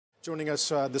Joining us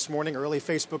this morning, early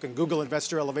Facebook and Google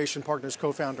Investor Elevation Partners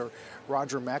co-founder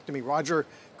Roger McNamee. Roger,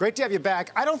 great to have you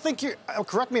back. I don't think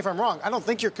correct me if I'm wrong, I don't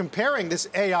think you're comparing this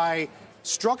AI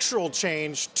structural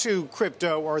change to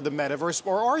crypto or the metaverse,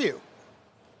 or are you?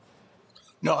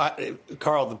 No,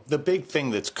 Carl, the big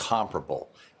thing that's comparable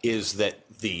is that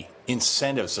the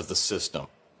incentives of the system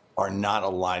are not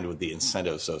aligned with the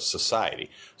incentives of society.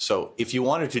 So if you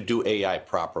wanted to do AI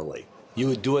properly, you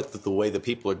would do it the way that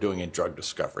people are doing in drug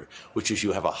discovery, which is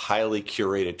you have a highly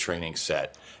curated training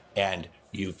set and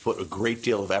you put a great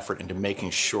deal of effort into making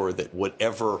sure that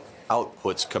whatever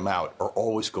outputs come out are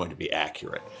always going to be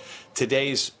accurate.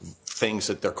 Today's things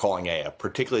that they're calling AI,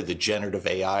 particularly the generative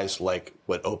AIs like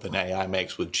what OpenAI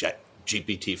makes with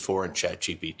GPT-4 and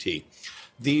ChatGPT,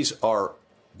 these are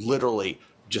literally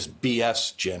just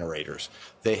BS generators.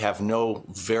 They have no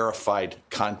verified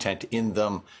content in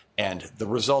them, and the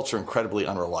results are incredibly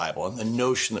unreliable. And the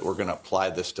notion that we're going to apply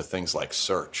this to things like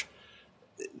search,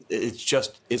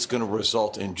 it's going to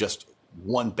result in just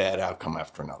one bad outcome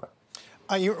after another.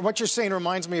 What you're saying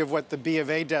reminds me of what the B of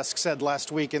A desk said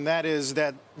last week, and that is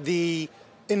that the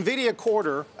NVIDIA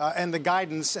quarter and the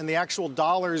guidance and the actual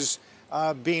dollars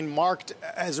being marked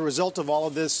as a result of all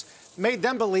of this made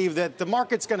them believe that the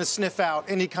market's going to sniff out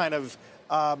any kind of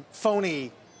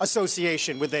phony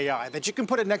association with AI, that you can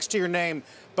put it next to your name,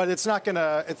 but it's not going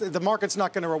to, the market's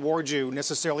not going to reward you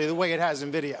necessarily the way it has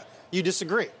NVIDIA. You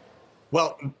disagree?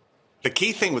 Well, the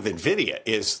key thing with NVIDIA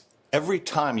is every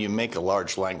time you make a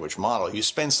large language model, you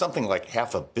spend something like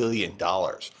 $500 million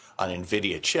on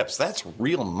NVIDIA chips. That's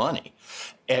real money.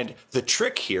 And the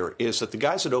trick here is that the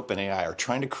guys at OpenAI are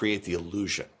trying to create the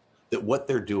illusion that what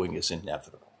they're doing is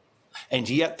inevitable. And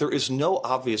yet there is no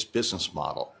obvious business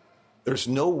model. There's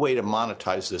no way to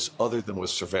monetize this other than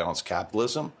with surveillance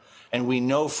capitalism. And we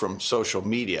know from social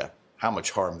media how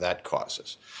much harm that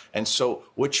causes. And so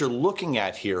what you're looking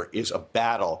at here is a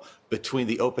battle between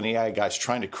the OpenAI guys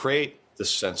trying to create this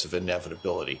sense of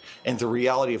inevitability and the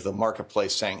reality of the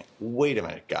marketplace saying, wait a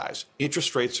minute, guys,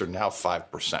 interest rates are now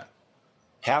 5%.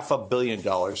 $500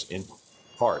 million in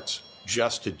parts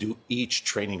just to do each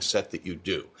training set that you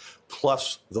do,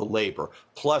 plus the labor,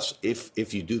 plus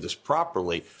if you do this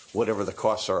properly, whatever the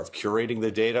costs are of curating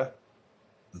the data,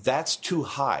 that's too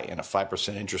high in a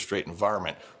 5% interest rate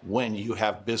environment when you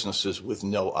have businesses with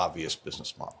no obvious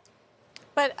business model.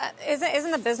 But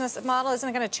isn't the business model, isn't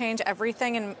it going to change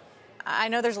everything? And I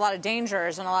know there's a lot of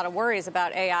dangers and a lot of worries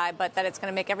about AI, but that it's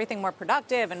going to make everything more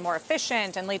productive and more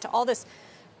efficient and lead to all this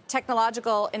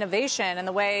technological innovation and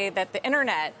the way that the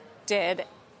internet did,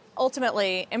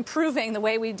 ultimately improving the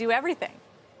way we do everything.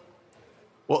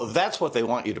 Well, that's what they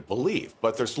want you to believe,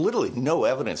 but there's literally no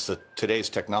evidence that today's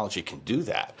technology can do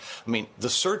that. I mean, the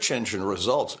search engine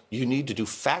results, you need to do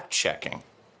fact-checking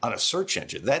on a search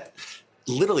engine. That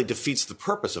literally defeats the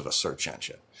purpose of a search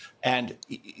engine. And,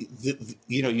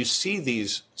 you see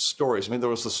these stories. I mean, there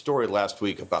was the story last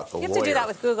week about the lawyer. You have to do that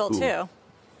with Google, too.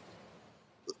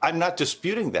 I'm not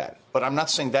disputing that, but I'm not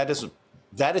saying that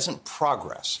isn't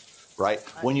progress. Right?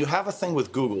 When you have a thing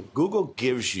with Google, Google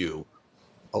gives you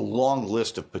a long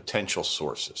list of potential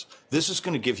sources. This is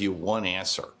going to give you one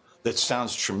answer that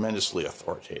sounds tremendously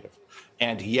authoritative.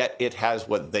 And yet it has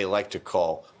what they like to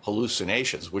call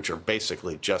hallucinations, which are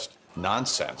basically just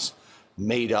nonsense,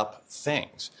 made up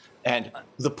things. And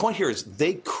the point here is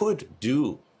they could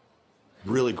do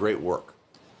really great work.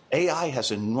 AI has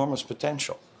enormous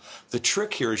potential. The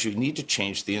trick here is you need to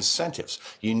change the incentives.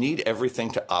 You need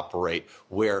everything to operate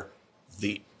where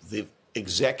the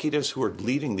executives who are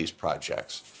leading these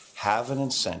projects have an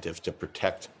incentive to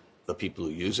protect the people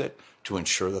who use it, to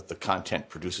ensure that the content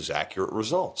produces accurate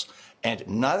results. And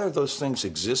neither of those things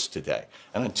exist today.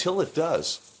 And until it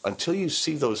does, until you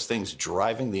see those things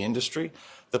driving the industry,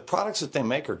 the products that they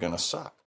make are going to suck.